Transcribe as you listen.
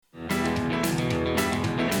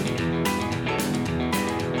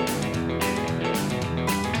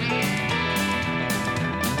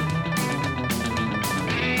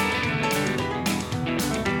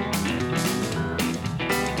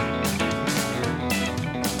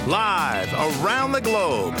Live around the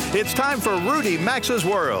globe, it's time for Rudy Maxa's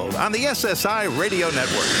World on the SSI Radio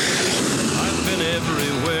Network. I've been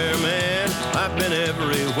everywhere, man. I've been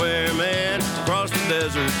everywhere, man. Across the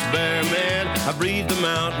deserts bare, man. I breathe the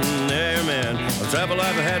mountain air, man. Of travel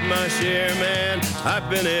I've had my share, man. I've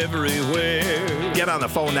been everywhere. Get on the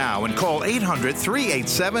phone now and call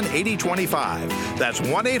 800-387-8025. That's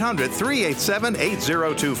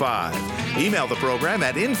 1-800-387-8025. Email the program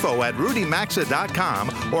at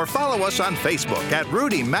info@rudymaxa.com or follow us on Facebook at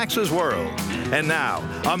Rudy Maxa's World. And now,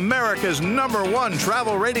 America's #1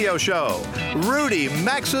 travel radio show, Rudy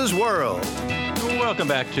Maxa's World. Welcome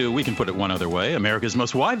back to We Can Put It One Other Way, America's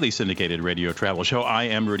most widely syndicated radio travel show. I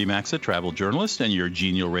am Rudy Maxa, travel journalist and your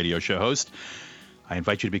genial radio show host. I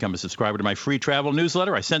invite you to become a subscriber to my free travel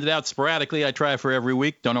newsletter. I send it out sporadically. I try for every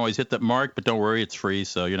week. Don't always hit that mark, but don't worry, it's free,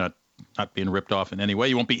 so you're not being ripped off in any way.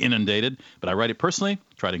 You won't be inundated, but I write it personally.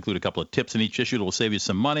 Try to include a couple of tips in each issue that will save you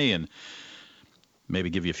some money and maybe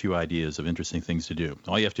give you a few ideas of interesting things to do.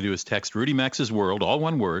 All you have to do is text Rudy Maxa's World, all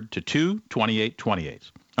one word, to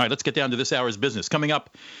 22828. All right, let's get down to this hour's business. Coming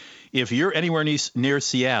up, if you're anywhere near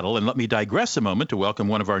Seattle, and let me digress a moment to welcome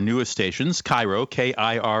one of our newest stations, Cairo,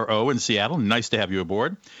 K-I-R-O in Seattle. Nice to have you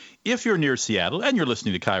aboard. If you're near Seattle and you're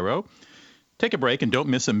listening to Cairo, take a break and don't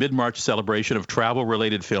miss a mid-March celebration of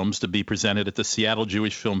travel-related films to be presented at the Seattle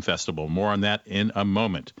Jewish Film Festival. More on that in a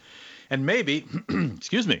moment. And maybe,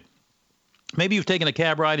 excuse me, maybe you've taken a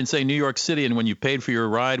cab ride in, say, New York City, and when you paid for your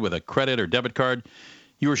ride with a credit or debit card,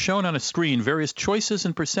 you were shown on a screen various choices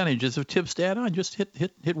and percentages of tips to add on. Just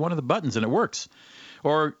hit one of the buttons and it works.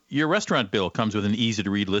 Or your restaurant bill comes with an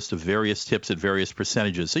easy-to-read list of various tips at various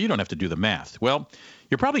percentages, so you don't have to do the math. Well,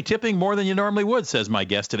 you're probably tipping more than you normally would, says my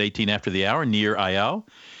guest at 18 after the hour, Nir Eyal.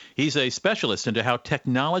 He's a specialist into how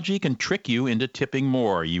technology can trick you into tipping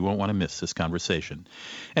more. You won't want to miss this conversation.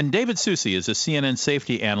 And David Susi is a CNN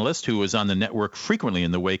safety analyst who was on the network frequently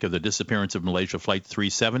in the wake of the disappearance of Malaysia Flight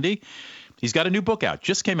 370. He's got a new book out,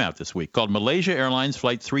 just came out this week, called Malaysia Airlines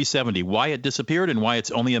Flight 370, Why It Disappeared and Why It's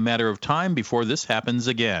Only a Matter of Time Before This Happens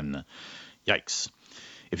Again. Yikes.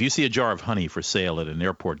 If you see a jar of honey for sale at an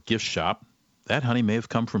airport gift shop, that honey may have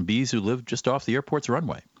come from bees who live just off the airport's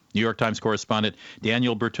runway. New York Times correspondent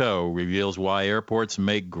Daniel Berteau reveals why airports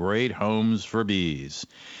make great homes for bees.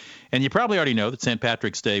 And you probably already know that St.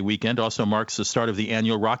 Patrick's Day weekend also marks the start of the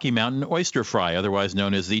annual Rocky Mountain Oyster Fry, otherwise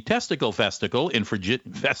known as the Testicle Festival in Virginia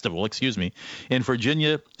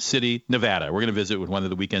City, Nevada. We're going to visit with one of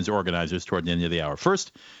the weekend's organizers toward the end of the hour.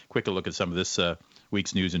 First, quick look at some of this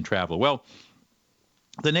week's news and travel. Well,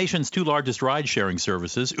 the nation's two largest ride-sharing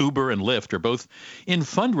services, Uber and Lyft, are both in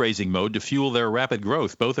fundraising mode to fuel their rapid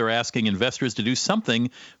growth. Both are asking investors to do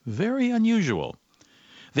something very unusual.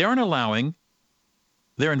 They aren't allowing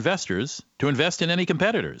their investors to invest in any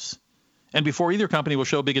competitors. And before either company will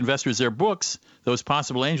show big investors their books, those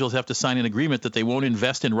possible angels have to sign an agreement that they won't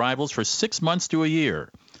invest in rivals for 6 months to a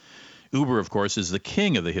year. Uber, of course, is the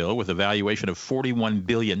king of the hill with a valuation of $41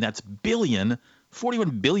 billion. That's billion,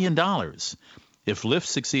 $41 billion. If Lyft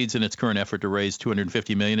succeeds in its current effort to raise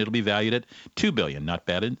 $250 million, it'll be valued at $2 billion. Not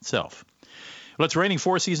bad in itself. Well, it's raining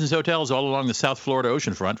Four Seasons hotels all along the South Florida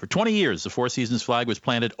oceanfront. For 20 years, the Four Seasons flag was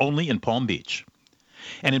planted only in Palm Beach.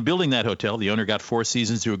 And in building that hotel, the owner got Four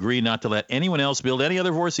Seasons to agree not to let anyone else build any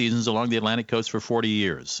other Four Seasons along the Atlantic coast for 40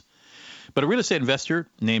 years. But a real estate investor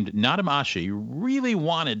named Nadam Ashi really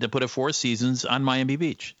wanted to put a Four Seasons on Miami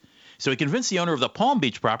Beach. So he convinced the owner of the Palm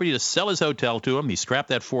Beach property to sell his hotel to him. He scrapped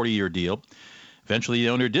that 40-year deal. Eventually, the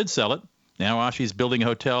owner did sell it. Now Ashi's building a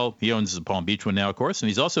hotel. He owns the Palm Beach one now, of course, and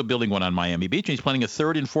he's also building one on Miami Beach, and he's planning a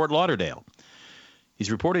third in Fort Lauderdale. He's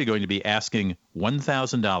reportedly going to be asking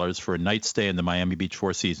 $1,000 for a night stay in the Miami Beach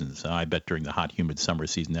Four Seasons. I bet during the hot, humid summer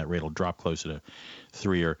season that rate will drop closer to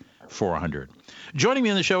 $300 or $400. Joining me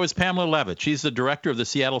on the show is Pamela Levitt. She's the director of the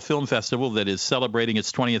Seattle Film Festival that is celebrating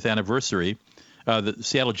its 20th anniversary. The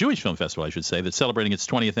Seattle Jewish Film Festival, I should say, that's celebrating its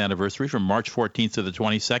 20th anniversary from March 14th to the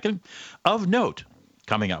 22nd. Of note,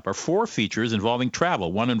 coming up are 4 features involving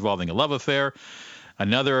travel, one involving a love affair,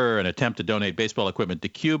 another an attempt to donate baseball equipment to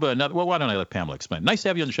Cuba, another, well, why don't I let Pamela explain? Nice to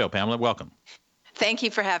have you on the show, Pamela. Welcome. Thank you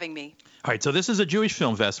for having me. All right, so this is a Jewish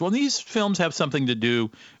film festival, and these films have something to do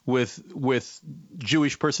with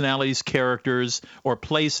Jewish personalities, characters, or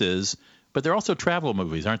places, but they're also travel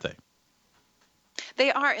movies, aren't they?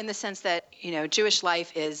 They are, in the sense that, Jewish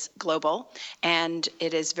life is global, and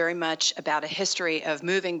it is very much about a history of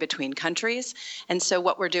moving between countries. And so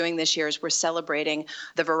what we're doing this year is we're celebrating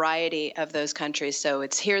the variety of those countries. So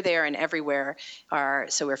it's here, there, and everywhere.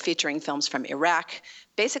 So we're featuring films from Iraq,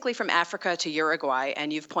 basically from Africa to Uruguay,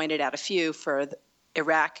 and you've pointed out a few for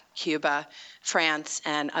Iraq, Cuba, France,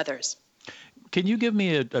 and others. Can you give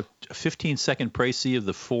me a 15-second précis of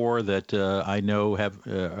the four that I know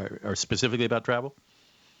are specifically about travel?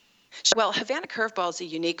 Well, Havana Curveball is a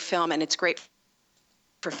unique film, and it's great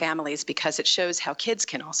for families because it shows how kids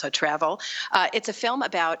can also travel. It's a film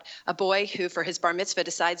about a boy who, for his bar mitzvah,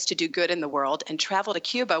 decides to do good in the world and travel to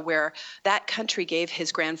Cuba, where that country gave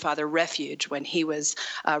his grandfather refuge when he was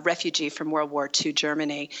a refugee from World War II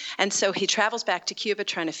Germany. And so he travels back to Cuba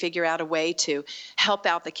trying to figure out a way to help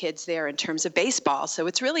out the kids there in terms of baseball. So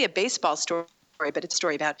it's really a baseball story, but it's a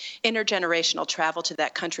story about intergenerational travel to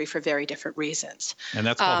that country for very different reasons. And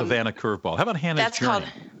that's called Havana Curveball. How about Hannah's Journey?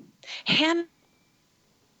 Hannah's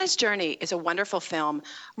Journey is a wonderful film,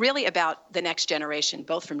 really about the next generation,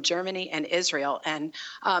 both from Germany and Israel. And,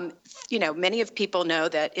 many of people know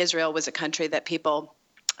that Israel was a country that people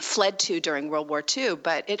fled to during World War II,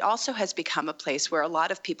 but it also has become a place where a lot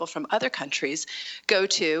of people from other countries go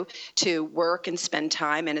to work and spend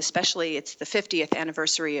time, and especially it's the 50th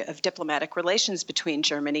anniversary of diplomatic relations between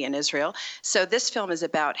Germany and Israel. So this film is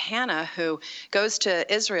about Hannah, who goes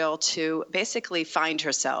to Israel to basically find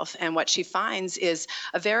herself, and what she finds is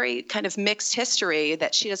a very kind of mixed history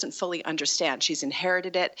that she doesn't fully understand. She's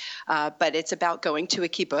inherited it, but it's about going to a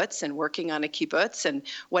kibbutz and working on a kibbutz, and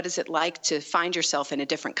what is it like to find yourself in a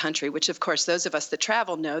different country, which of course those of us that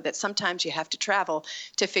travel know that sometimes you have to travel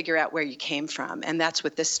to figure out where you came from, and that's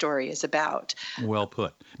what this story is about. Well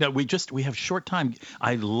put. Now we have short time.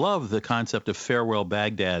 I love the concept of Farewell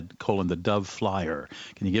Baghdad: the Dove Flyer.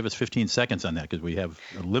 Can you give us 15 seconds on that, because we have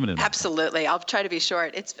a limited amount. Absolutely. I'll try to be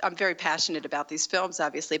short. I'm very passionate about these films,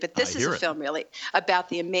 obviously, but this is a film really about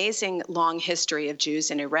the amazing long history of Jews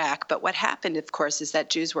in Iraq. But what happened, of course, is that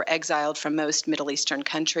Jews were exiled from most Middle Eastern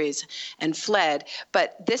countries and fled.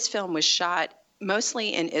 But this film was shot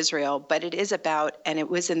mostly in Israel, but it is about, and it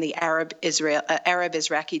was in the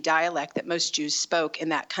Arab-Israeli dialect that most Jews spoke in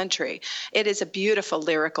that country. It is a beautiful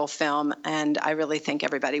lyrical film, and I really think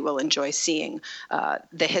everybody will enjoy seeing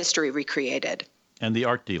the history recreated. And The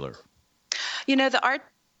Art Dealer. The Art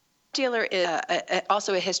Dealer is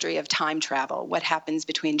also a history of time travel, what happens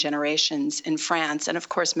between generations in France. And of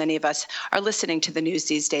course, many of us are listening to the news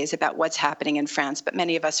these days about what's happening in France, but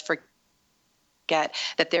many of us forget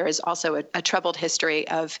that there is also a troubled history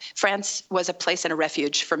of France was a place and a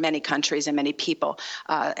refuge for many countries and many people.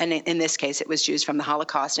 And in this case, it was Jews from the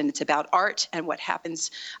Holocaust. And it's about art and what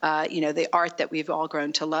happens, the art that we've all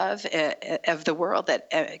grown to love of the world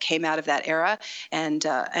that came out of that era, and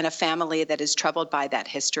a family that is troubled by that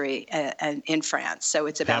history in France. So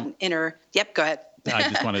it's about an inner. Yep, go ahead. I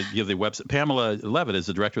just want to give the website. Pamela Levitt is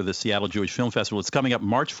the director of the Seattle Jewish Film Festival. It's coming up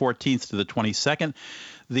March 14th to the 22nd.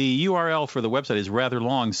 The URL for the website is rather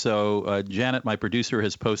long, so Janet, my producer,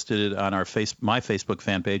 has posted it on my Facebook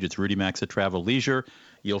fan page. It's Rudy Maxa Travel Leisure.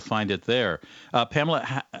 You'll find it there.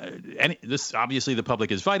 Pamela, this obviously the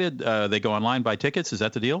public is invited. They go online, buy tickets. Is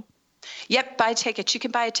that the deal? Yep, buy tickets. You can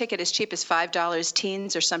buy a ticket as cheap as $5,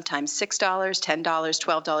 teens, or sometimes $6, $10,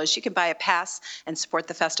 $12. You can buy a pass and support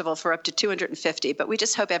the festival for up to $250. But we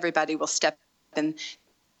just hope everybody will step in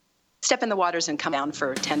the waters and come down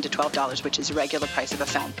for $10 to $12, which is the regular price of a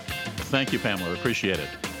film. Thank you, Pamela. Appreciate it.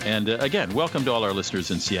 And again, welcome to all our listeners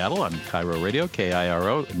in Seattle on KIRO Radio,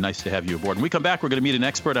 KIRO. Nice to have you aboard. When we come back, we're going to meet an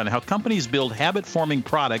expert on how companies build habit-forming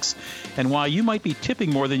products and why you might be tipping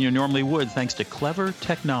more than you normally would thanks to clever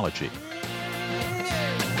technology.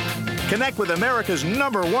 Connect with America's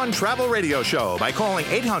 #1 travel radio show by calling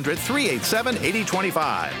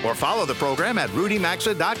 800-387-8025 or follow the program at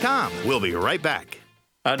rudymaxa.com. We'll be right back.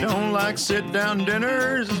 I don't like sit-down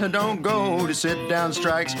dinners, I don't go to sit-down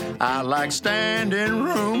strikes. I like standing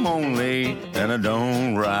room only, and I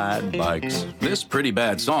don't ride bikes. This pretty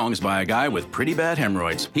bad song is by a guy with pretty bad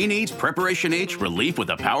hemorrhoids. He needs Preparation H relief with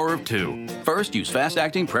the power of 2. First, use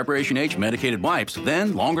fast-acting Preparation H medicated wipes,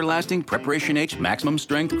 then longer-lasting Preparation H maximum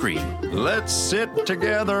strength cream. Let's sit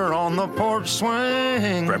together on the porch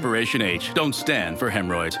swing. Preparation H. Don't stand for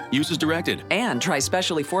hemorrhoids. Use as directed. And try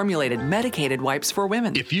specially formulated medicated wipes for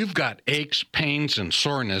women. If you've got aches, pains, and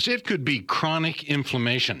soreness, it could be chronic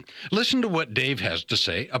inflammation. Listen to what Dave has to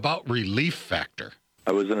say about Relief Factor.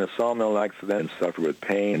 I was in a sawmill accident and suffered with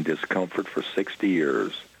pain and discomfort for 60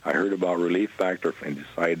 years. I heard about Relief Factor and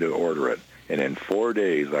decided to order it. And in 4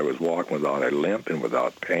 days, I was walking without a limp and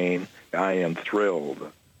without pain. I am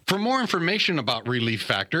thrilled. For more information about Relief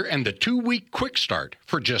Factor and the 2-week quick start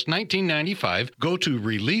for just $19.95, go to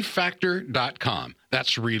relieffactor.com.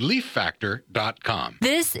 That's ReliefFactor.com.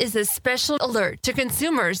 This is a special alert to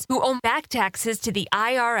consumers who owe back taxes to the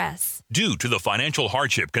IRS. Due to the financial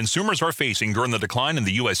hardship consumers are facing during the decline in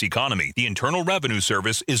the U.S. economy, the Internal Revenue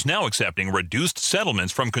Service is now accepting reduced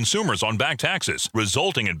settlements from consumers on back taxes,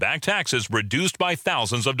 resulting in back taxes reduced by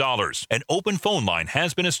thousands of dollars. An open phone line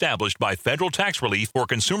has been established by Federal Tax Relief for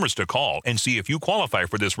consumers to call and see if you qualify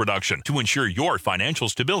for this reduction to ensure your financial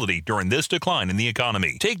stability during this decline in the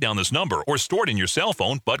economy. Take down this number or store it in your cell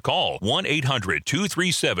phone, but call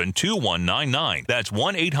 1-800-237-2199. That's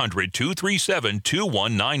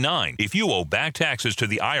 1-800-237-2199. If you owe back taxes to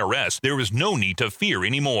the IRS, there is no need to fear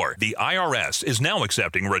anymore. The IRS is now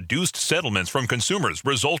accepting reduced settlements from consumers,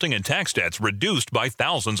 resulting in tax debts reduced by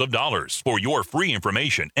thousands of dollars. For your free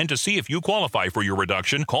information and to see if you qualify for your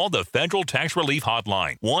reduction, call the Federal Tax Relief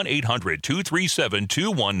Hotline,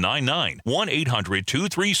 1-800-237-2199.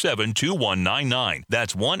 1-800-237-2199.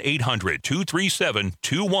 That's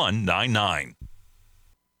 1-800-237-2199.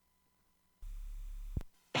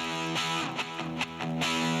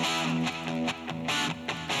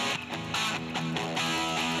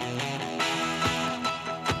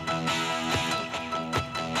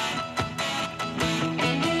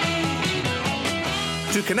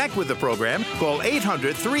 To connect with the program, call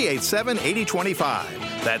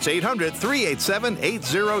 800-387-8025. That's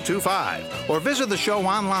 800-387-8025. Or visit the show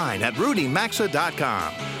online at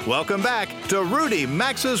rudymaxa.com. Welcome back to Rudy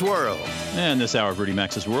Maxa's World. And this hour of Rudy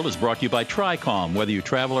Maxa's World is brought to you by Tricom. Whether you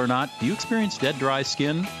travel or not, do you experience dead, dry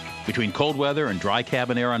skin? Between cold weather and dry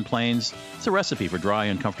cabin air on planes, it's a recipe for dry,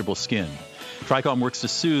 uncomfortable skin. Tricom works to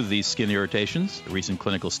soothe these skin irritations. A recent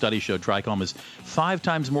clinical study showed Tricom is 5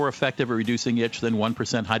 times more effective at reducing itch than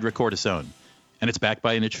 1% hydrocortisone. And it's backed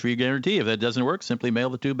by an itch-free guarantee. If that doesn't work, simply mail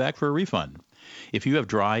the tube back for a refund. If you have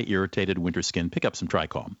dry, irritated winter skin, pick up some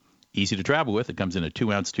Tricom. Easy to travel with. It comes in a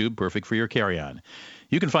 2-ounce tube, perfect for your carry-on.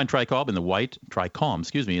 You can find Tricom in the white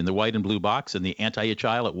and blue box in the anti-itch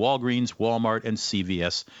aisle at Walgreens, Walmart, and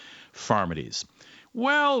CVS pharmacies.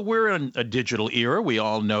 Well, we're in a digital era. We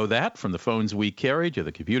all know that, from the phones we carry to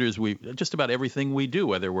the computers just about everything we do,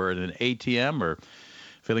 whether we're at an ATM or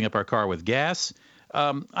filling up our car with gas.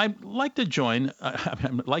 I'd like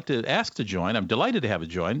to ask to join. I'm delighted to have a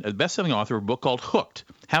join. A best-selling author of a book called Hooked: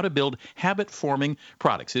 How to Build Habit-Forming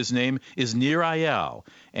Products. His name is Nir Eyal,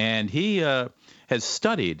 and he has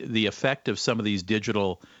studied the effect of some of these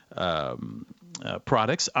digital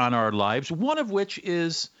products on our lives, one of which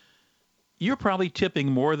is you're probably tipping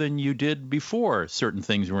more than you did before certain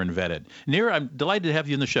things were invented. Nir, I'm delighted to have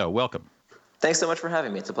you in the show. Welcome. Thanks so much for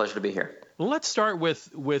having me. It's a pleasure to be here. Well, let's start with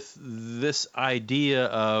this idea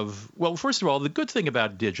of, well, first of all, the good thing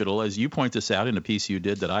about digital, as you point this out in a piece you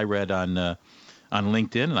did that I read on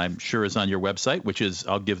LinkedIn, and I'm sure is on your website, which is,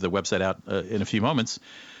 I'll give the website out in a few moments,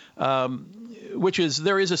 which is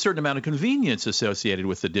there is a certain amount of convenience associated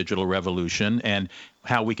with the digital revolution and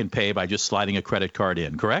how we can pay by just sliding a credit card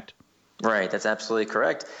in, correct? Right, that's absolutely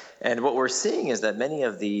correct. And what we're seeing is that many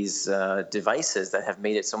of these devices that have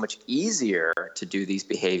made it so much easier to do these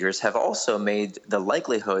behaviors have also made the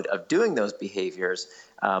likelihood of doing those behaviors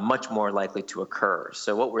much more likely to occur.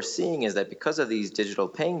 So what we're seeing is that because of these digital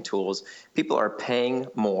paying tools, people are paying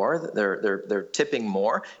more, they're tipping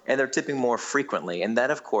more, and they're tipping more frequently. And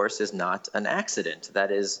that, of course, is not an accident.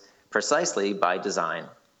 That is precisely by design.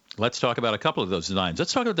 Let's talk about a couple of those designs.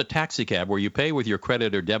 Let's talk about the taxi cab, where you pay with your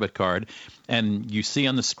credit or debit card, and you see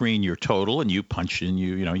on the screen your total, and you punch in,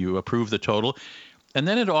 you approve the total, and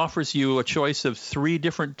then it offers you a choice of 3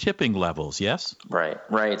 different tipping levels. Yes?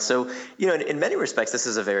 Right. So, in many respects, this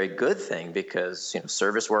is a very good thing because,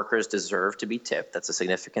 service workers deserve to be tipped. That's a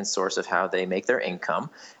significant source of how they make their income.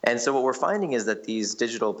 And so what we're finding is that these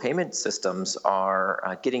digital payment systems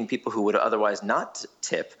are getting people who would otherwise not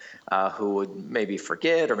tip, who would maybe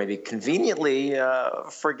forget or maybe conveniently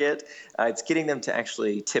forget. It's getting them to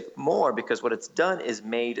actually tip more because what it's done is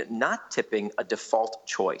made not tipping a default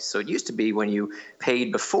choice. So it used to be when you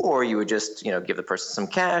paid before, you would just give the person some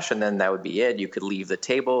cash and then that would be it. You could leave the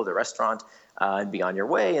table, the restaurant, and be on your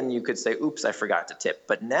way, and you could say, oops, I forgot to tip.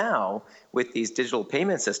 But now, with these digital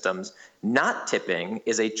payment systems, not tipping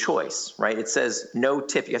is a choice, right? It says no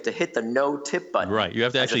tip. You have to hit the no tip button. Right. You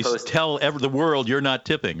have to actually tell the world you're not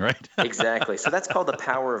tipping, right? Exactly. So that's called the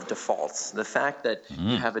power of defaults. The fact that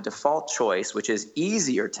you have a default choice, which is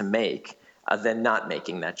easier to make than not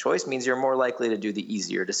making that choice, means you're more likely to do the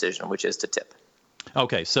easier decision, which is to tip.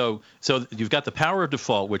 Okay, so you've got the power of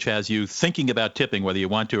default, which has you thinking about tipping whether you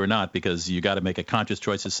want to or not, because you got to make a conscious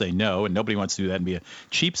choice to say no, and nobody wants to do that and be a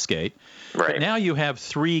cheapskate. Right. But now you have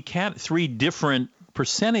 3 different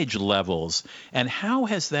percentage levels, and how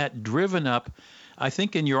has that driven up I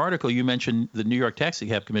think in your article you mentioned the New York Taxi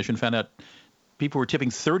Cab Commission found out people were tipping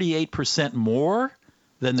 38% more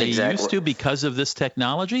than they used to because of this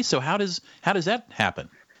technology. So how does that happen?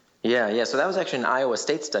 Yeah. So that was actually an Iowa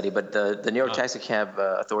State study, but the New York Taxi Cab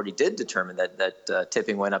Authority did determine that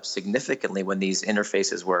tipping went up significantly when these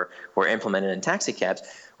interfaces were implemented in taxi cabs.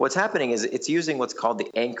 What's happening is it's using what's called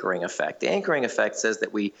the anchoring effect. The anchoring effect says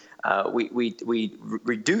that we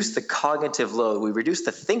reduce the cognitive load, we reduce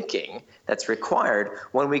the thinking that's required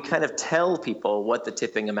when we kind of tell people what the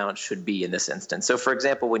tipping amount should be in this instance. So, for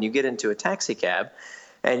example, when you get into a taxi cab,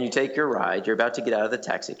 and you take your ride, you're about to get out of the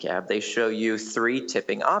taxi cab, they show you 3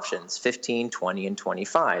 tipping options, 15, 20, and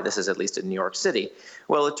 25. This is at least in New York City.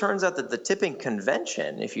 Well, it turns out that the tipping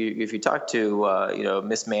convention, if you talk to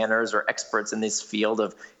Miss Manners or experts in this field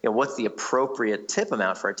of what's the appropriate tip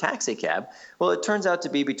amount for a taxi cab, well, it turns out to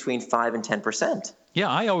be between 5 and 10%. Yeah,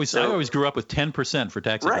 I always grew up with 10% for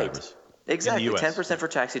taxi drivers. Exactly, 10% for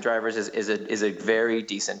taxi drivers is a very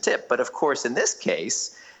decent tip. But of course, in this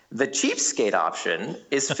case, the cheapskate option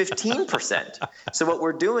is 15%. So what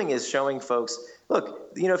we're doing is showing folks,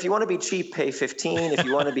 look, if you want to be cheap, pay 15. If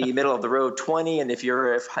you want to be middle of the road, 20. And if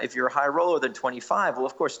you're a high roller, then 25. Well,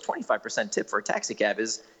 of course, 25% tip for a taxi cab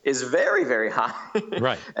is very, very high.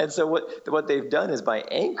 Right. And so what they've done is by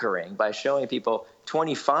anchoring, by showing people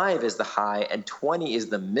 25 is the high and 20 is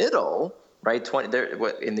the middle. Right, 20.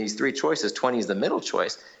 In these 3 choices, 20 is the middle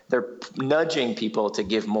choice. They're nudging people to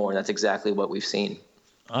give more, and that's exactly what we've seen.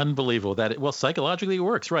 Unbelievable. Psychologically it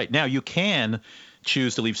works. Right. Now you can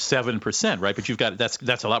choose to leave 7%, right? But you've got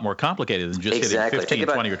that's a lot more complicated than just hitting 15,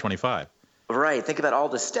 20, or 25. Right. Think about all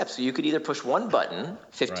the steps. So you could either push one button,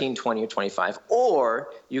 15, 20, or 25, or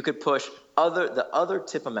you could push the other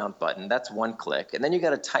tip amount button. That's one click, and then you got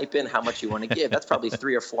to type in how much you want to give. That's probably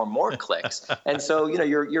 3 or 4 more clicks. And so you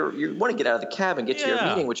want to get out of the cab and get to your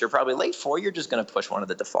meeting, which you're probably late for. You're just going to push one of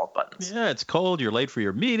the default buttons. Yeah, it's cold. You're late for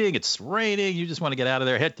your meeting. It's raining. You just want to get out of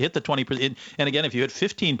there. Hit the 20%. And again, if you hit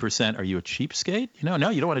 15%, are you a cheapskate? No,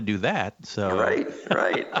 you don't want to do that. So right.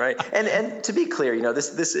 And to be clear,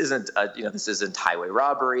 this isn't highway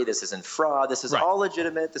robbery. This isn't fraud. This is all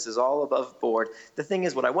legitimate. This is all above board. The thing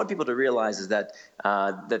is, what I want people to realize is that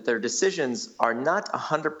their decisions are not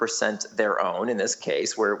 100% their own. In this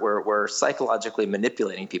case, we're psychologically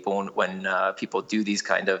manipulating people when people do these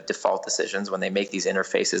kind of default decisions, when they make these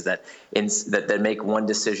interfaces that make one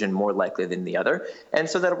decision more likely than the other. And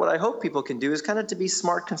so that what I hope people can do is kind of to be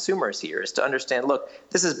smart consumers here, is to understand, look,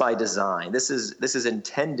 this is by design. This is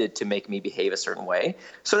intended to make me behave a certain way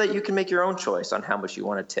so that you can make your own choice on how much you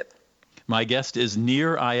want to tip. My guest is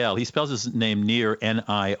Nir Eyal. He spells his name Nir,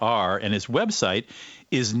 N-I-R, and his website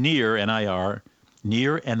is Nir, N-I-R,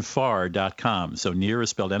 nirandfar.com. So Nir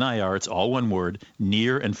is spelled N-I-R. It's all one word,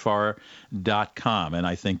 nirandfar.com. And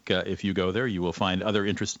I think if you go there, you will find other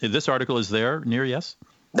interest. This article is there, Nir, yes?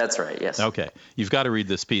 That's right, yes. Okay. You've got to read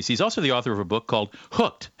this piece. He's also the author of a book called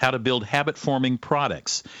Hooked, How to Build Habit-Forming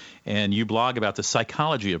Products. And you blog about the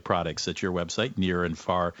psychology of products at your website,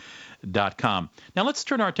 nirandfar.com. Now let's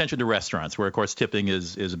turn our attention to restaurants, where, of course, tipping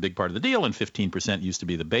is a big part of the deal, and 15% used to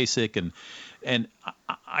be the basic. And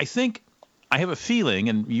I think I have a feeling,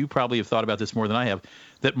 and you probably have thought about this more than I have,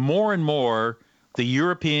 that more and more the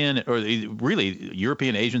European, or really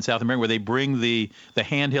European, Asian, South American, where they bring the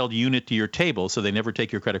handheld unit to your table so they never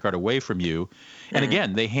take your credit card away from you. And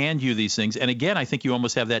again, they hand you these things. And again, I think you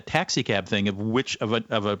almost have that taxi cab thing of which of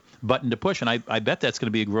a button to push. And I bet that's going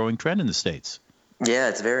to be a growing trend in the States. Yeah,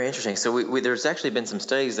 it's very interesting. So there's actually been some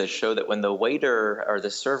studies that show that when the waiter or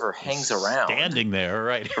the server hangs around, standing there,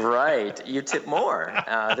 right, you tip more.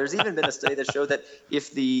 There's even been a study that showed that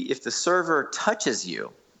if the server touches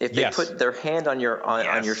you, if they put their hand on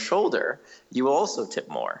your shoulder, you will also tip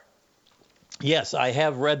more. Yes, I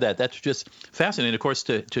have read that. That's just fascinating. Of course,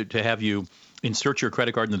 to have you insert your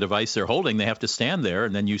credit card in the device they're holding, they have to stand there,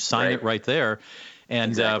 and then you sign it right there.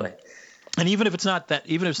 And exactly. And even if it's not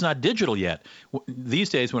digital yet, these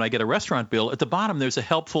days when I get a restaurant bill, at the bottom there's a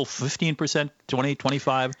helpful 15%, 20,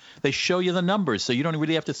 25. They show you the numbers, so you don't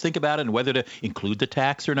really have to think about it and whether to include the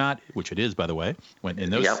tax or not, which it is, by the way, in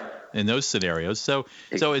those scenarios. So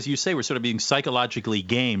as you say, we're sort of being psychologically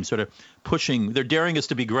gamed, sort of pushing. They're daring us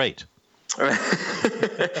to be great.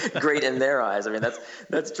 Great in their eyes. I mean,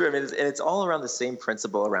 that's true. I mean, and it's all around the same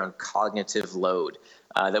principle around cognitive load.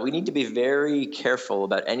 That we need to be very careful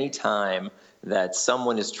about any time that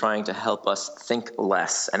someone is trying to help us think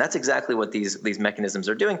less. And that's exactly what these mechanisms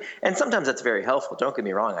are doing. And sometimes that's very helpful. Don't get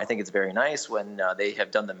me wrong. I think it's very nice when they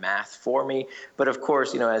have done the math for me. But of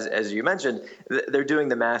course, as you mentioned, they're doing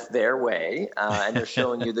the math their way, and they're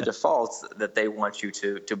showing you the defaults that they want you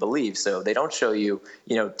to believe. So they don't show you,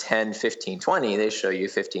 10, 15, 20. They show you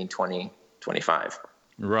 15, 20, 25.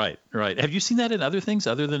 Right. Have you seen that in other things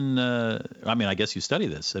other than, I guess you study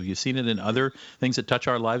this. Have you seen it in other things that touch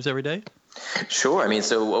our lives every day? Sure.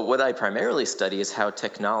 So what I primarily study is how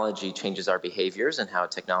technology changes our behaviors and how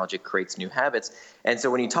technology creates new habits. And so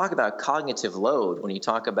when you talk about cognitive load, when you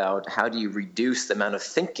talk about how do you reduce the amount of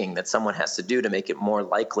thinking that someone has to do to make it more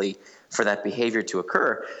likely for that behavior to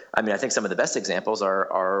occur, I think some of the best examples are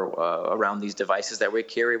around these devices that we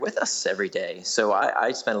carry with us every day. So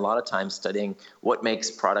I spend a lot of time studying what makes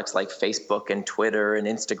products like Facebook and Twitter and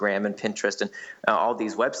Instagram and Pinterest and all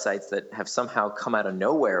these websites that have somehow come out of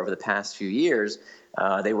nowhere over the past few years.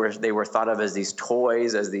 They were thought of as these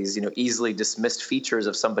toys, as these easily dismissed features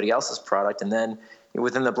of somebody else's product, and then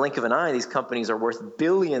within the blink of an eye, these companies are worth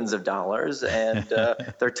billions of dollars, and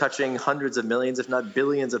they're touching hundreds of millions, if not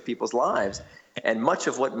billions, of people's lives. And much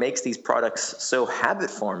of what makes these products so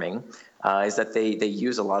habit-forming is that they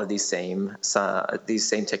use a lot of these same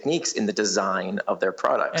techniques in the design of their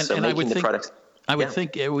products. I would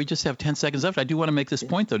think we just have 10 seconds left. I do want to make this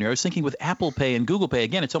point, though. I was thinking with Apple Pay and Google Pay,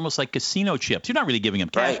 again, it's almost like casino chips. You're not really giving them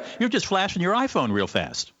cash. Right. You're just flashing your iPhone real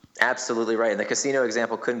fast. Absolutely right. And the casino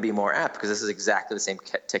example couldn't be more apt because this is exactly the same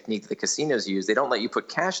technique that the casinos use. They don't let you put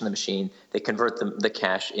cash in the machine. They convert the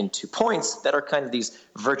cash into points that are kind of these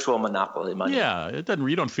virtual monopoly money. Yeah,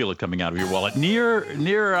 you don't feel it coming out of your wallet. Nir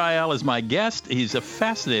Eyal is my guest. He's a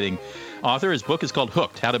fascinating author. His book is called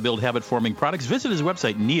Hooked, How to Build Habit-Forming Products. Visit his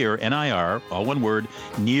website, Nir, N-I-R, all one word,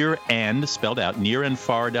 Nir and, spelled out,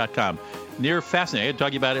 nirandfar.com. Nir, fascinating. I could talk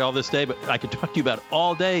to you about it all this day, but I could talk to you about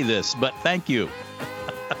all day this, but thank you.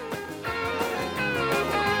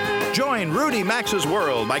 Join Rudy Maxa's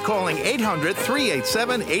World by calling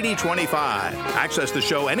 800-387-8025. Access the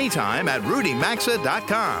show anytime at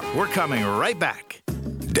rudymaxa.com. We're coming right back.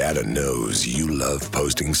 Data knows you love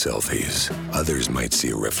posting selfies. Others might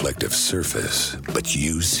see a reflective surface, but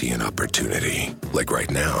you see an opportunity. Like right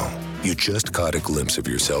now. You just caught a glimpse of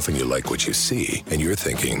yourself and you like what you see, and you're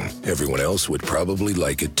thinking, everyone else would probably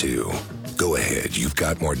like it too. Go ahead, you've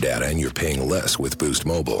got more data and you're paying less with Boost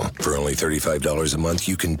Mobile. For only $35 a month,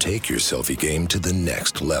 you can take your selfie game to the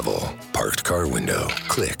next level. Parked car window,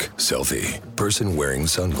 click, selfie. Person wearing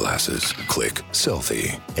sunglasses, click,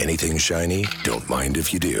 selfie. Anything shiny, don't mind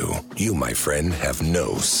if you do. You, my friend, have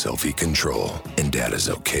no selfie control, and Data's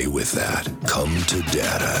okay with that. Come to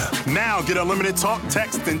Data. Now get unlimited talk,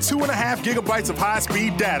 text, and 2.5 gigabytes of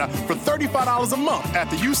high-speed data for $35 a month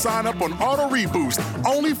after you sign up on Auto Reboost,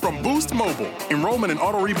 only from Boost Mobile. Enrollment in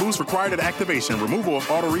Auto Reboost required at activation. Removal of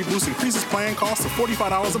Auto Reboost increases plan costs to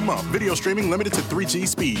 $45 a month. Video streaming limited to 3G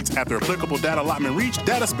speeds. After applicable data allotment reached,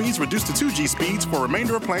 data speeds reduced to 2G speeds for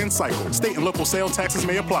remainder of plan cycle. State and local sale taxes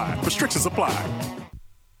may apply. Restrictions apply.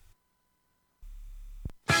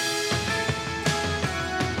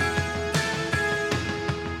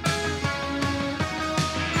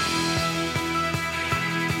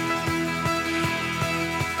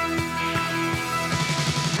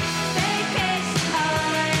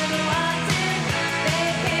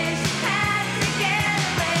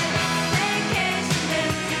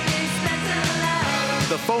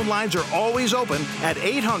 Phone lines are always open at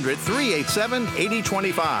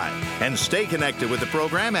 800-387-8025. And stay connected with the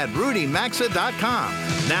program at rudymaxa.com.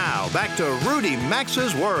 Now, back to Rudy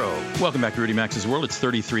Maxa's World. Welcome back to Rudy Maxa's World. It's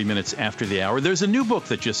 33 minutes after the hour. There's a new book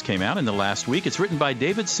that just came out in the last week. It's written by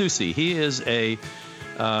David Susi. He is a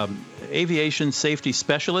aviation safety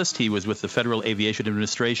specialist. He was with the Federal Aviation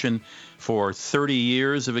Administration for 30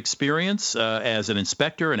 years of experience as an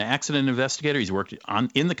inspector, an accident investigator. He's worked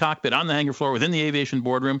in the cockpit, on the hangar floor, within the aviation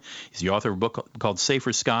boardroom. He's the author of a book called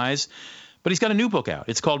Safer Skies. But he's got a new book out.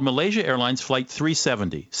 It's called Malaysia Airlines Flight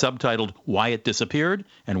 370, subtitled Why It Disappeared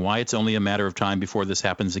and Why It's Only a Matter of Time Before This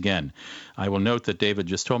Happens Again. I will note that David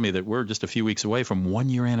just told me that we're just a few weeks away from 1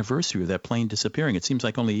 year anniversary of that plane disappearing. It seems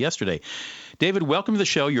like only yesterday. David, welcome to the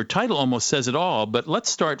show. Your title almost says it all, but let's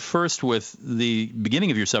start first with the beginning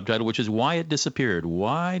of your subtitle, which is Why It Disappeared.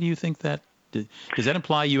 Why do you think that? Does that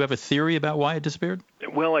imply you have a theory about why it disappeared?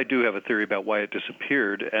 Well, I do have a theory about why it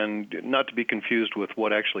disappeared, and not to be confused with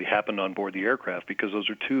what actually happened on board the aircraft, because those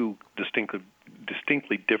are two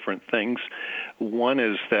distinctly different things. One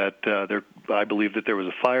is that I believe that there was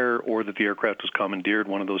a fire or that the aircraft was commandeered.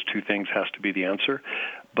 One of those two things has to be the answer.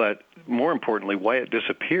 But more importantly, why it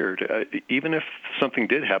disappeared. Even if something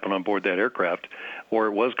did happen on board that aircraft or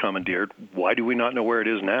it was commandeered, why do we not know where it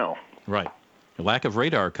is now? Right. Lack of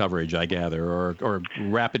radar coverage, I gather, or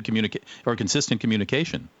rapid or consistent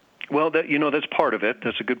communication. Well, that's part of it.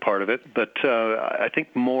 That's a good part of it. But I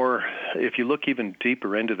think more, if you look even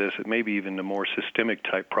deeper into this, it may be even a more systemic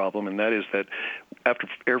type problem, and that is that after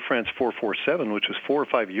Air France 447, which was 4 or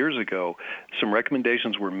 5 years ago, some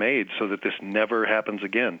recommendations were made so that this never happens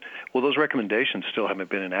again. Well, those recommendations still haven't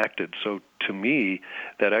been enacted. So to me,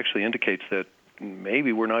 that actually indicates that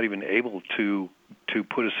maybe we're not even able to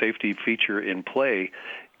put a safety feature in play,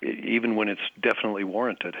 even when it's definitely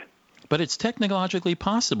warranted. But it's technologically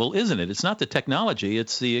possible, isn't it? It's not the technology,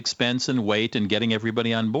 it's the expense and weight and getting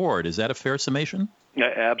everybody on board. Is that a fair summation?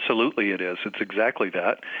 Absolutely it is. It's exactly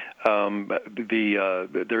that.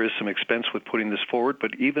 There is some expense with putting this forward,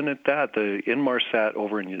 but even at that, the Inmarsat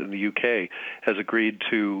over in the UK has agreed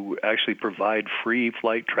to actually provide free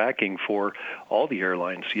flight tracking for all the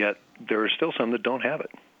airlines, yet there are still some that don't have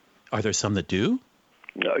it. Are there some that do?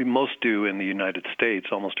 Most do in the United States.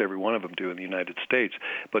 Almost every one of them do in the United States.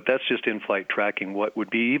 But that's just in-flight tracking. What would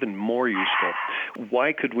be even more useful?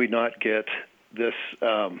 Why could we not get this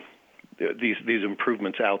these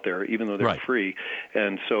improvements out there, even though they're free?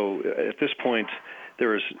 And so at this point,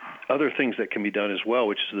 there is other things that can be done as well,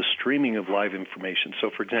 which is the streaming of live information. So,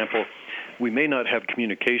 for example, we may not have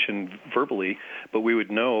communication verbally, but we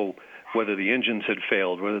would know whether the engines had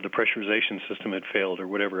failed, whether the pressurization system had failed, or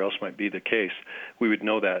whatever else might be the case. We would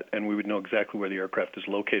know that, and we would know exactly where the aircraft is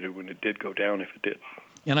located when it did go down, if it did.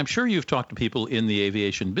 And I'm sure you've talked to people in the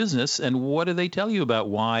aviation business, and what do they tell you about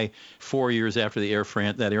why 4 years after the Air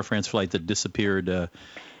France flight that disappeared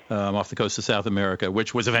off the coast of South America,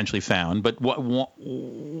 which was eventually found, but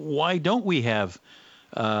why don't we have,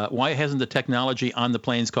 why hasn't the technology on the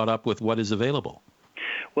planes caught up with what is available?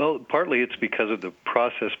 Well, partly it's because of the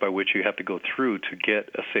process by which you have to go through to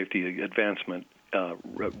get a safety advancement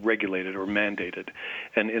regulated or mandated.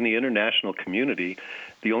 And in the international community,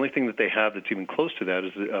 the only thing that they have that's even close to that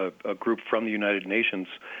is a group from the United Nations,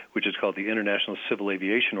 which is called the International Civil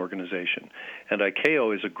Aviation Organization. And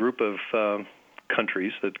ICAO is a group of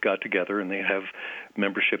countries that got together, and they have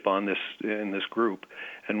membership in this group.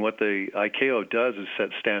 And what the ICAO does is set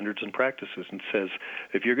standards and practices, and says,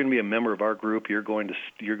 if you're going to be a member of our group, you're going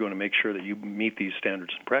to make sure that you meet these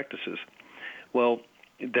standards and practices. Well,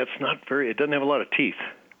 that's not it doesn't have a lot of teeth.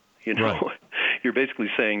 Right. You're basically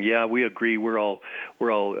saying, yeah, we agree, we're all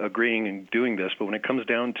agreeing and doing this, but when it comes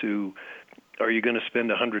down to, are you going to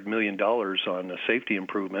spend $100 million on a safety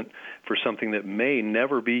improvement for something that may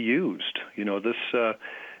never be used?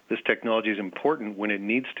 This technology is important when it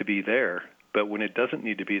needs to be there, but when it doesn't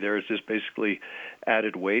need to be there, it's just basically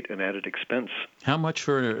added weight and added expense. How much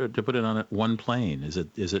to put it on one plane? Is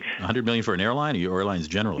it $100 million for an airline, or airlines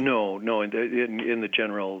generally? No. In the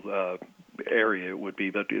general area it would be,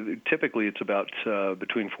 but typically it's about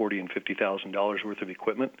between $40,000 and $50,000 worth of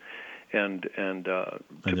equipment and to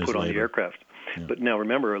put on the aircraft. Yeah. But now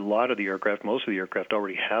remember, most of the aircraft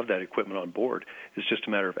already have that equipment on board. It's just a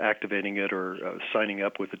matter of activating it or signing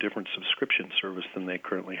up with a different subscription service than they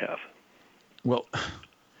currently have. Well,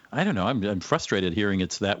 I don't know. I'm frustrated hearing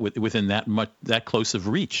it's that within that close of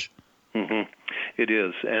reach. Mm-hmm. It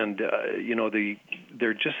is, and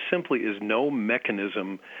there just simply is no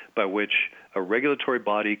mechanism by which a regulatory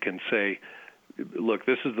body can say, look,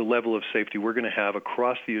 this is the level of safety we're going to have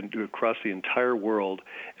across the entire world,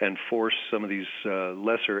 and force some of these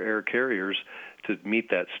lesser air carriers to meet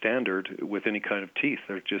that standard with any kind of teeth.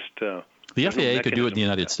 They're just the FAA could do it in the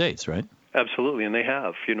United States, right? Absolutely, and they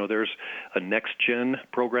have. There's a Next Gen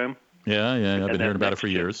program. Yeah, I've been hearing about it for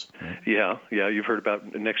years. Yeah, you've heard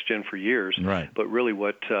about Next Gen for years. Right. But really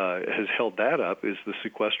what has held that up is the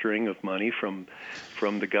sequestering of money from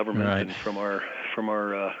the government and from our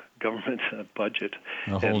government budget.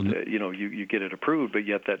 You get it approved, but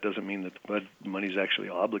yet that doesn't mean that the money's actually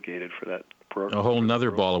obligated for that program. A whole nother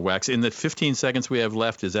ball of wax. In the 15 seconds we have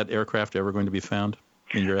left, is that aircraft ever going to be found,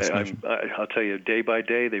 in your estimation? I'll tell you, day by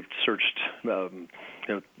day, they've searched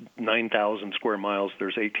 9,000 square miles.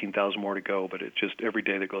 There's 18,000 more to go, but it just every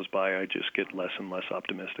day that goes by, I just get less and less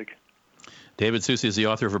optimistic. David Susi is the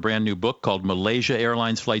author of a brand new book called Malaysia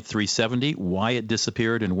Airlines Flight 370, Why It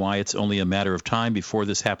Disappeared and Why It's Only a Matter of Time Before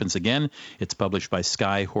This Happens Again. It's published by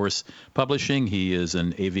Sky Horse Publishing. He is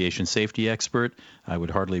an aviation safety expert. I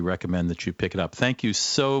would heartily recommend that you pick it up. Thank you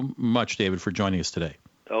so much, David, for joining us today.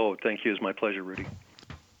 Oh, thank you. It's my pleasure, Rudy.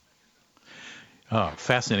 Oh,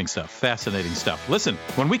 fascinating stuff. Fascinating stuff. Listen,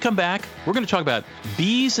 when we come back, we're going to talk about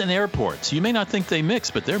bees and airports. You may not think they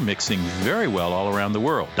mix, but they're mixing very well all around the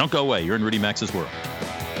world. Don't go away. You're in Rudy Max's World.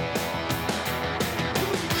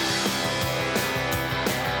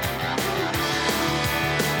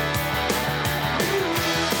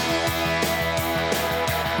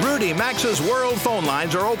 Rudy Max's World phone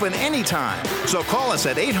lines are open anytime, so call us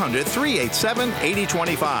at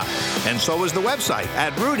 800-387-8025. And so is the website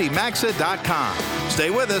at rudymaxa.com.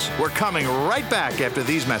 Stay with us. We're coming right back after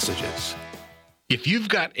these messages. If you've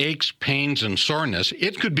got aches, pains, and soreness,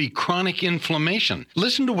 it could be chronic inflammation.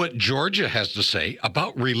 Listen to what Georgia has to say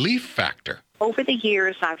about Relief Factor. Over the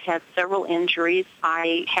years, I've had several injuries.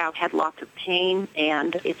 I have had lots of pain,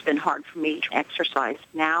 and it's been hard for me to exercise.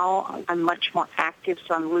 Now I'm much more active,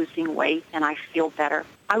 so I'm losing weight, and I feel better.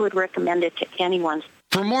 I would recommend it to anyone.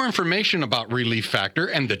 For more information about Relief Factor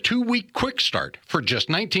and the 2-week quick start for just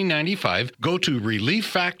 $19.95, go to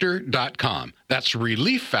ReliefFactor.com. That's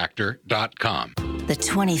ReliefFactor.com. The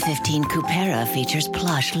 2015 Cupera features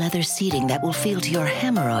plush leather seating that will feel to your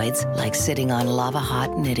hemorrhoids like sitting on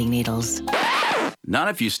lava-hot knitting needles. Not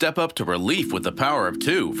if you step up to relief with the power of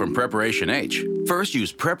 2 from Preparation H. First,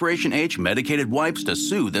 use Preparation H medicated wipes to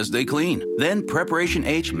soothe as they clean. Then Preparation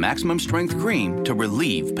H Maximum Strength Cream to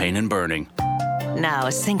relieve pain and burning. Now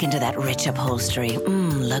sink into that rich upholstery.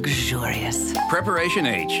 Luxurious. Preparation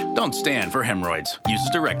H. Don't stand for hemorrhoids. Use as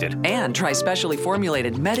directed. And try specially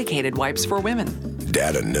formulated medicated wipes for women.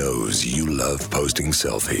 Data knows you love posting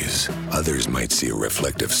selfies. Others might see a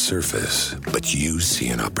reflective surface, but you see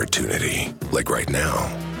an opportunity. Like right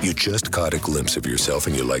now. You just caught a glimpse of yourself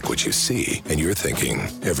and you like what you see, and you're thinking,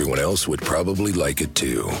 everyone else would probably like it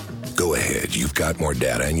too. Go ahead, you've got more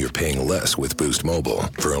data and you're paying less with Boost Mobile.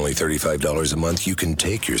 For only $35 a month, you can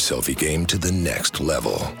take your selfie game to the next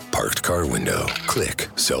level. Parked car window, click,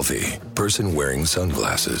 selfie. Person wearing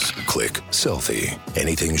sunglasses, click, selfie.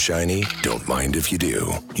 Anything shiny, don't mind if you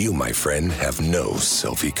do. You, my friend, have no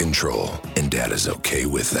selfie control, and Data's okay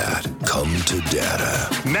with that. Come to Data.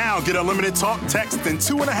 Now get unlimited talk, text, and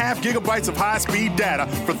 2.5 gigabytes of high-speed data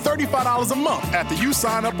for $35 a month after you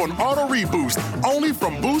sign up on Auto Reboost, only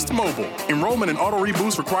from Boost Mobile. Enrollment in Auto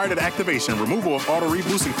Reboost required at activation. Removal of Auto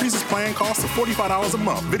Reboost increases plan costs to $45 a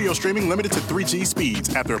month. Video streaming limited to 3G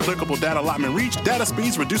speeds. After applicable data allotment reached, data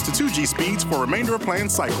speeds reduced to 2G speeds for remainder of plan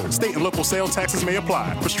cycle. State and local sales taxes may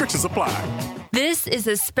apply. Restrictions apply. This is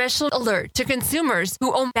a special alert to consumers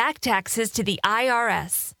who owe back taxes to the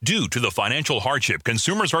IRS. Due to the financial hardship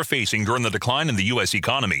consumers are facing during the decline in the U.S.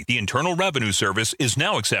 economy, the Internal Revenue Service is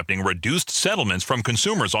now accepting reduced settlements from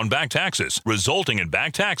consumers on back taxes, resulting in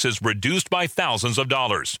back taxes reduced by thousands of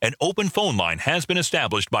dollars. An open phone line has been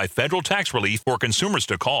established by Federal Tax Relief for consumers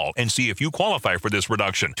to call and see if you qualify for this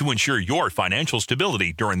reduction to ensure your financial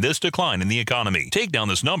stability during this decline in the economy. Take down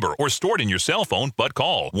this number or store it in your cell phone, but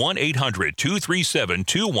call 1-800-237-2199.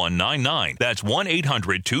 That's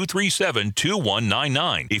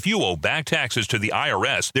 1-800-237-2199. If you owe back taxes to the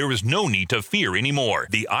IRS, there is no need to fear anymore.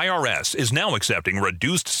 The IRS is now accepting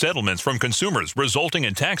reduced settlements from consumers, resulting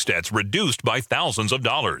in tax debts reduced by thousands of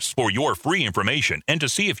dollars. For your free information and to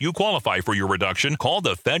see if you qualify for your reduction, call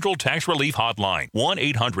the Federal Tax Relief Hotline,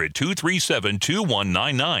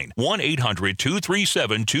 1-800-237-2199.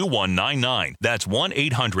 1-800-237-2199. That's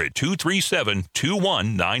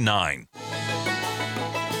 1-800-237-2199.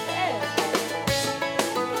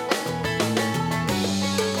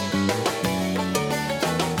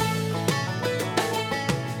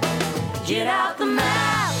 Get out the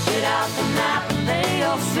map, and lay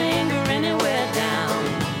your finger anywhere down.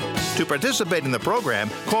 To participate in the program,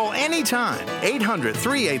 call anytime,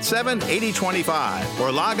 800-387-8025,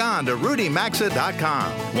 or log on to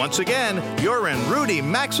rudymaxa.com. Once again, you're in Rudy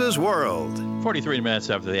Max's World. 43 minutes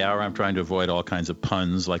after the hour, I'm trying to avoid all kinds of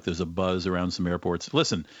puns, like there's a buzz around some airports.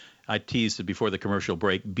 Listen, I teased it before the commercial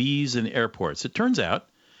break, bees and airports. It turns out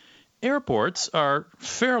airports are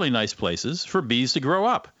fairly nice places for bees to grow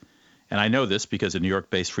up. And I know this because a New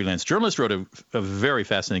York-based freelance journalist wrote a very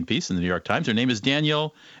fascinating piece in the New York Times. Her name is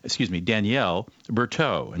Danielle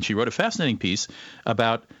Berthaud, and she wrote a fascinating piece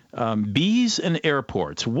about bees and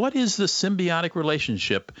airports. What is the symbiotic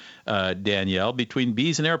relationship, Danielle, between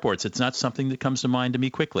bees and airports? It's not something that comes to mind to me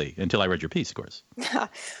quickly until I read your piece, of course.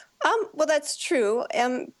 Well, that's true.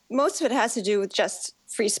 Most of it has to do with just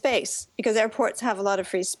free space, because airports have a lot of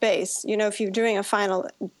free space. You know, if you're doing a final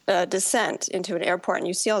descent into an airport and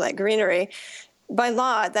you see all that greenery, by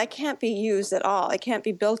law, that can't be used at all. It can't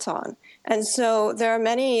be built on. And so there are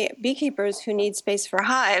many beekeepers who need space for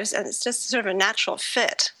hives, and it's just sort of a natural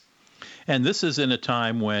fit. And this is in a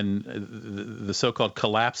time when the so-called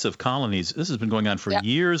collapse of colonies, this has been going on for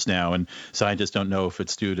years now, and scientists don't know if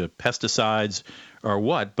it's due to pesticides or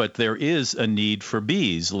what, but there is a need for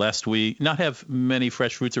bees, lest we not have many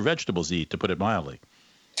fresh fruits or vegetables to eat, to put it mildly.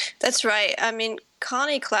 That's right. I mean,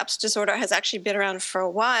 colony collapse disorder has actually been around for a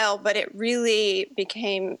while, but it really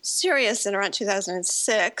became serious in around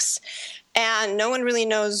 2006. And no one really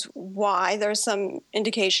knows why. There are some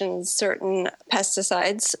indications certain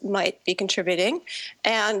pesticides might be contributing.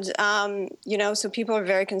 And, so people are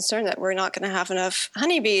very concerned that we're not going to have enough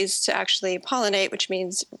honeybees to actually pollinate, which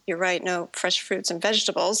means, you're right, no fresh fruits and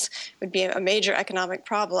vegetables would be a major economic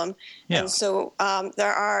problem. Yeah. And so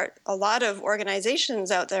there are a lot of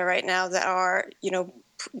organizations out there right now that are,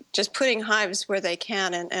 just putting hives where they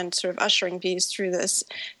can and sort of ushering bees through this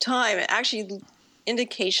time. It actually,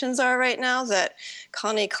 indications are right now that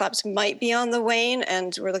colony collapse might be on the wane,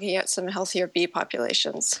 and we're looking at some healthier bee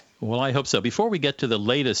populations. Well, I hope so. Before we get to the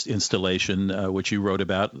latest installation, which you wrote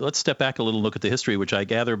about, let's step back a little and look at the history, which I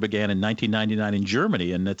gather began in 1999 in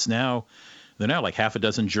Germany, and there are now like half a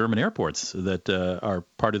dozen German airports that are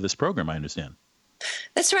part of this program, I understand.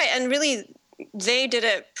 That's right, and really they did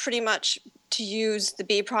it pretty much to use the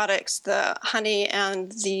bee products, the honey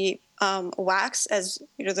and the wax as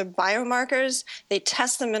the biomarkers. They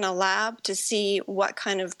test them in a lab to see what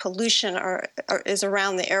kind of pollution is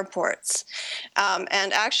around the airports.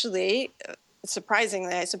 And actually,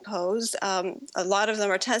 surprisingly, I suppose, a lot of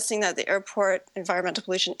them are testing that the airport environmental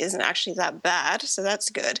pollution isn't actually that bad, so that's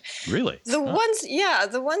good. Really? The ones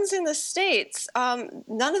in the States,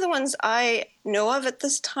 none of the ones I know of at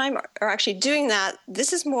this time are actually doing that.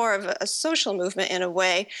 This is more of a social movement in a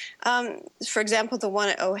way. For example, the one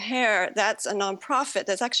at O'Hare, that's a nonprofit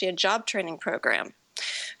that's actually a job training program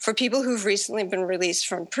for people who've recently been released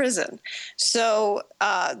from prison. So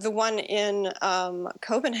the one in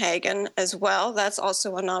Copenhagen as well, that's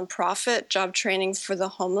also a nonprofit job training for the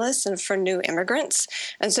homeless and for new immigrants.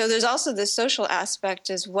 And so there's also this social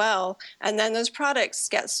aspect as well. And then those products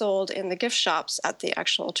get sold in the gift shops at the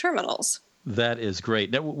actual terminals. That is great.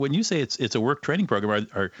 Now, when you say it's a work training program,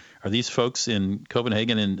 are these folks in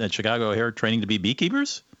Copenhagen and at Chicago O'Hare training to be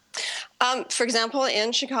beekeepers? For example,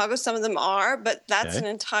 in Chicago, some of them are, but that's an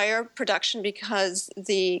entire production because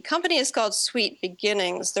the company is called Sweet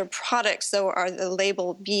Beginnings. Their products, though, are the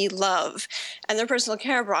label Bee Love, and they're personal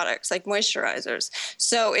care products like moisturizers.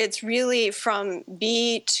 So it's really from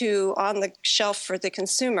bee to on the shelf for the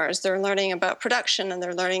consumers. They're learning about production, and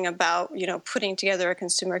they're learning about, putting together a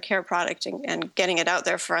consumer care product and getting it out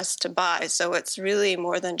there for us to buy. So it's really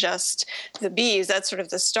more than just the bees. That's sort of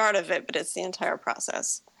the start of it, but it's the entire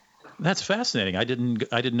process. That's fascinating. I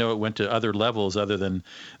didn't know it went to other levels other than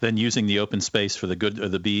using the open space for the good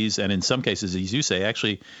of the bees, and in some cases, as you say,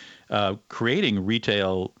 actually creating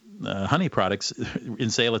retail honey products in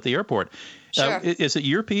sale at the airport. Sure. Is it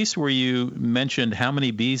your piece where you mentioned how many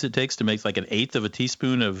bees it takes to make like an eighth of a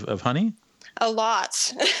teaspoon of honey? A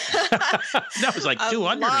lot. That was like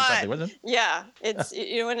 200 or something, wasn't it? Yeah, it's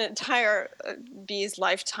an entire bee's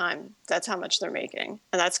lifetime. That's how much they're making,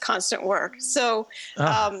 and that's constant work. So,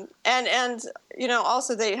 and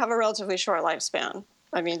also they have a relatively short lifespan.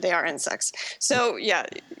 I mean, they are insects. So yeah,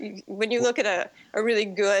 when you look at a really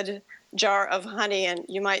good jar of honey, and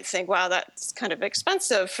you might think, wow, that's kind of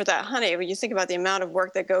expensive for that honey. When you think about the amount of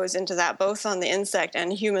work that goes into that, both on the insect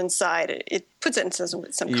and human side, it puts it into some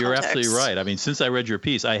context. You're absolutely right. I mean, since I read your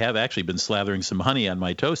piece, I have actually been slathering some honey on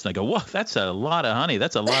my toast, and I go, whoa, that's a lot of honey.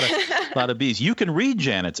 That's a lot of bees. You can read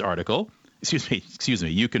Janet's article. Excuse me.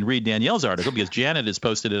 You can read Danielle's article because Janet has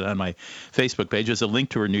posted it on my Facebook page. There's a link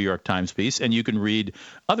to her New York Times piece, and you can read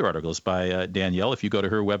other articles by Danielle. If you go to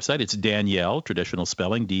her website, it's Danielle, traditional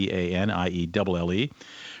spelling, Danielle.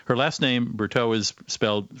 Her last name, Berteaux, is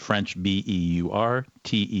spelled French Beurteaux.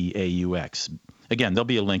 Again, there'll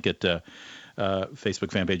be a link at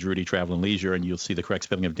Facebook fan page, Rudy Travel and Leisure, and you'll see the correct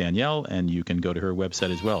spelling of Danielle, and you can go to her website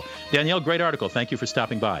as well. Danielle, great article. Thank you for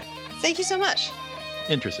stopping by. Thank you so much.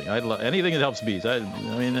 Interesting. I love anything that helps bees. I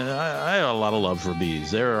have a lot of love for bees.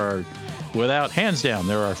 Hands down,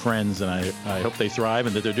 they're our friends, and I hope they thrive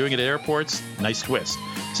and that they're doing it at airports. Nice twist.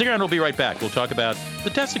 Stick around, we'll be right back. We'll talk about the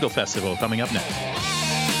Testicle Festival coming up next.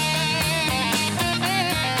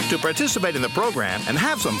 To participate in the program and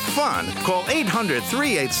have some fun, call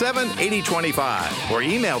 800-387-8025 or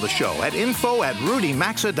email the show at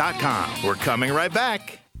info@rudymaxa.com. We're coming right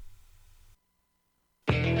back.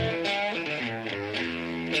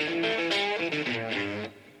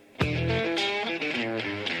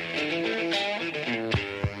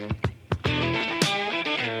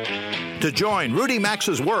 To join Rudy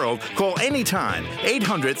Maxa's world, call anytime,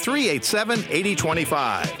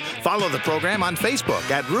 800-387-8025. Follow the program on Facebook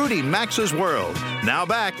at Rudy Maxa's World. Now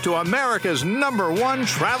back to America's #1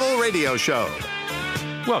 travel radio show.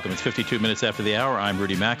 Welcome. It's 52 minutes after the hour. I'm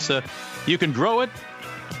Rudy Maxa. You can grow it,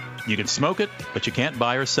 you can smoke it, but you can't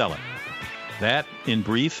buy or sell it. That, in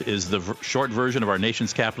brief, is the short version of our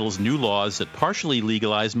nation's capital's new laws that partially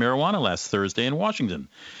legalized marijuana last Thursday in Washington.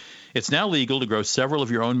 It's now legal to grow several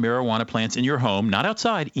of your own marijuana plants in your home, not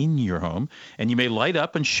outside, in your home, and you may light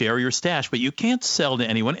up and share your stash, but you can't sell to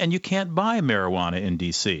anyone and you can't buy marijuana in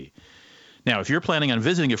D.C. Now, if you're planning on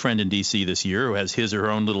visiting a friend in D.C. this year who has his or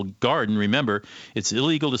her own little garden, remember, it's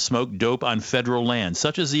illegal to smoke dope on federal land,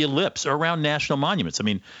 such as the Ellipse or around national monuments. I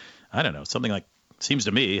mean, I don't know, something like, seems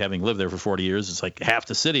to me, having lived there for 40 years, it's like half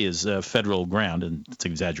the city is federal ground, and it's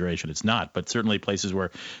an exaggeration. It's not, but certainly places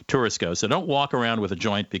where tourists go. So don't walk around with a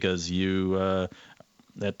joint because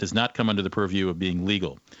that does not come under the purview of being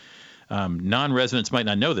legal. Non-residents might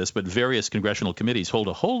not know this, but various congressional committees hold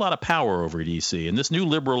a whole lot of power over D.C., and this new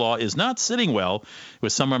liberal law is not sitting well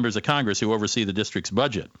with some members of Congress who oversee the district's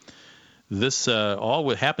budget. This all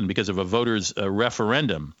would happen because of a voters'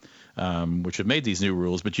 referendum, which have made these new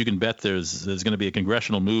rules, but you can bet there's going to be a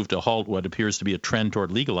congressional move to halt what appears to be a trend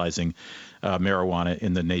toward legalizing marijuana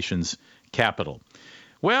in the nation's capital.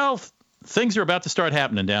 Well, things are about to start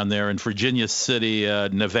happening down there in Virginia City,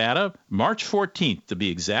 Nevada. March 14th, to be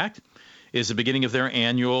exact, is the beginning of their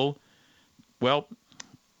annual, well,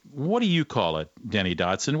 what do you call it, Denny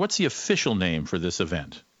Dotson? What's the official name for this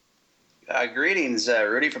event? Greetings,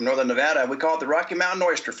 Rudy from Northern Nevada. We call it the Rocky Mountain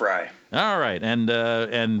Oyster Fry. All right,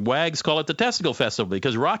 and wags call it the Testicle Festival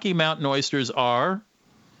because Rocky Mountain oysters are?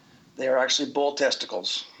 They are actually bull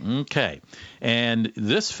testicles. Okay, and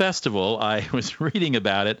this festival, I was reading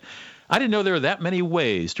about it. I didn't know there were that many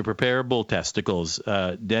ways to prepare bull testicles,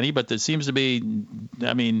 Denny, but there seems to be,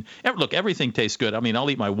 I mean, look, everything tastes good. I mean, I'll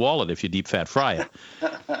eat my wallet if you deep fat fry it.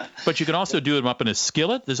 But you can also do them up in a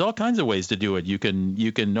skillet. There's all kinds of ways to do it. You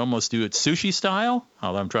can almost do it sushi style.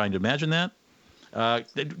 I'm trying to imagine that.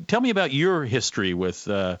 Tell me about your history with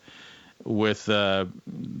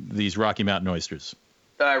these Rocky Mountain oysters.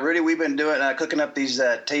 Rudy, we've been cooking up these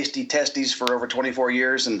tasty testies for over 24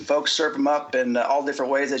 years, and folks serve them up in all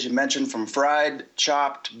different ways, as you mentioned, from fried,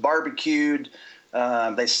 chopped, barbecued.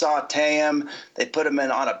 They saute them. They put them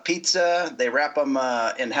on a pizza. They wrap them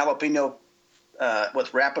in jalapeno,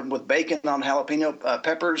 wrap them with bacon on jalapeno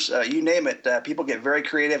peppers. You name it. People get very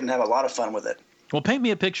creative and have a lot of fun with it. Well, paint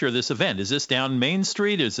me a picture of this event. Is this down Main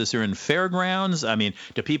Street? Is this here in Fairgrounds? I mean,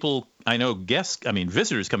 do people, I know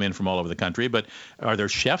visitors come in from all over the country, but are there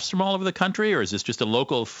chefs from all over the country, or is this just a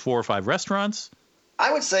local 4 or 5 restaurants?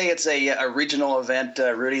 I would say it's a regional event,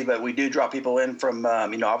 Rudy, but we do draw people in from,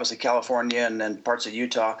 obviously California and parts of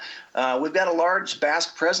Utah. We've got a large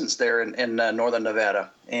Basque presence there in northern Nevada,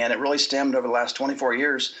 and it really stemmed over the last 24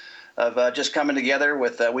 years of just coming together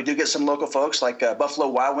with, we do get some local folks like Buffalo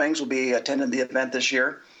Wild Wings will be attending the event this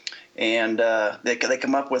year. And they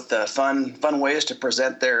come up with fun ways to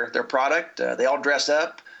present their product. They all dress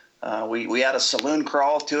up. We add a saloon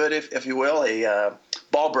crawl to it, if you will, a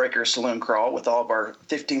ball breaker saloon crawl with all of our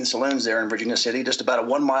 15 saloons there in Virginia City. Just about a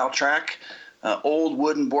 1 mile track, old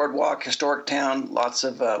wooden boardwalk, historic town, lots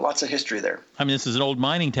of history there. I mean, this is an old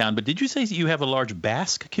mining town, but did you say you have a large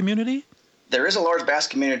Basque community? There is a large Basque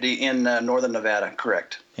community in northern Nevada,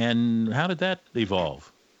 correct. And how did that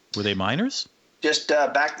evolve? Were they miners? Just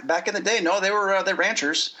back in the day, no, they were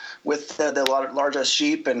ranchers with the largest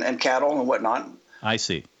sheep and cattle and whatnot. I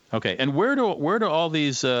see. Okay, and where do all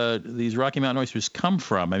these Rocky Mountain oysters come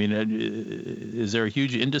from? I mean, is there a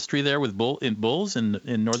huge industry there with bulls in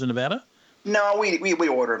northern Nevada? No, we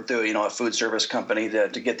order them through a food service company to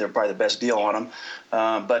get probably the best deal on them.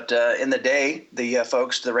 But in the day,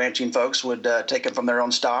 the ranching folks would take them from their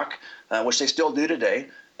own stock, which they still do today,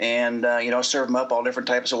 and serve them up all different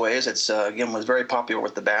types of ways. It's was very popular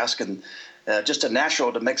with the Basque, and just a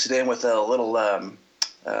natural to mix it in with a little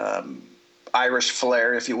Irish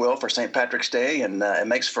flair, if you will, for St. Patrick's Day, and it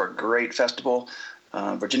makes for a great festival.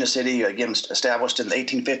 Virginia City, again, established in the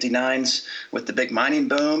 1859s with the big mining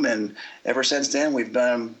boom, and ever since then we've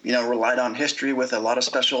relied on history with a lot of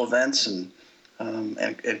special events and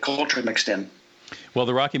culture mixed in. Well,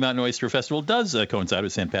 the Rocky Mountain Oyster Festival does coincide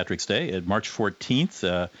with St. Patrick's Day at March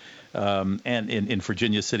 14th, and in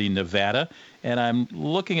Virginia City, Nevada. And I'm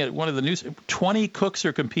looking at one of the news. 20 cooks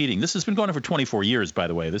are competing. This has been going on for 24 years, by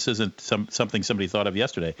the way. This isn't something somebody thought of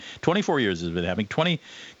yesterday. 24 years has been happening. 20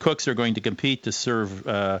 cooks are going to compete to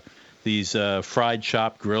serve these fried,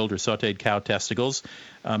 chopped, grilled, or sautéed cow testicles.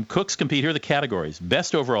 Cooks compete. Here are the categories: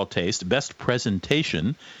 best overall taste, best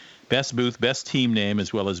presentation, best booth, best team name,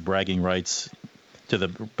 as well as bragging rights to the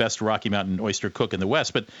best Rocky Mountain oyster cook in the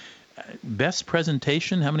West. But best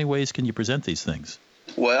presentation, how many ways can you present these things?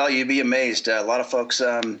 Well, you'd be amazed. A lot of folks,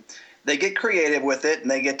 they get creative with it, and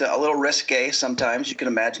they get a little risque sometimes. You can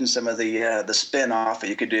imagine some of the spin-off that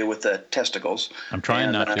you could do with the testicles. I'm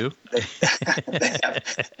trying not to.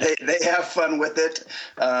 They have fun with it.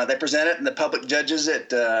 They present it, and the public judges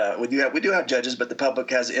it. We do have judges, but the public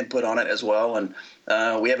has input on it as well. And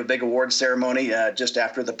we have a big award ceremony just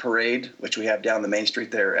after the parade, which we have down the main street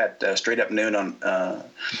there at straight up noon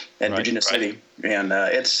in Virginia City. And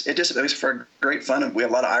it just makes for great fun. And we have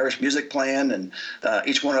a lot of Irish music playing, and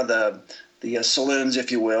each one of the saloons,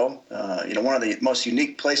 if you will. One of the most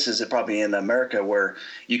unique places that probably in America where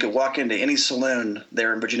you could walk into any saloon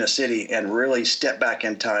there in Virginia City and really step back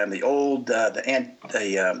in time. The old,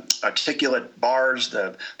 the articulate bars,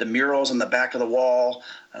 the murals on the back of the wall,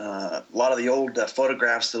 a lot of the old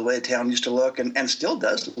photographs of the way the town used to look and still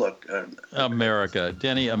does look. America.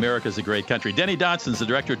 Denny, America's a great country. Denny Dodson's the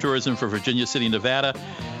Director of Tourism for Virginia City, Nevada.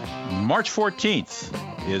 March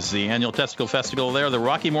 14th is the annual Testicle Festival there, the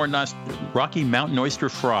Rocky Mountain Oyster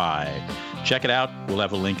Fry. Check it out. We'll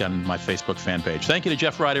have a link on my Facebook fan page. Thank you to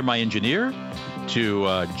Jeff Ryder, my engineer,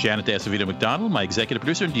 to Janet DeAcevedo McDonald, my executive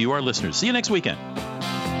producer, and to you, our listeners. See you next weekend.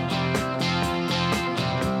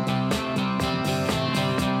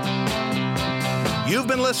 You've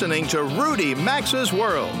been listening to Rudy Maxa's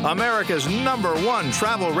World, America's #1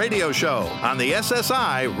 travel radio show on the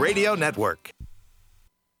SSI Radio Network.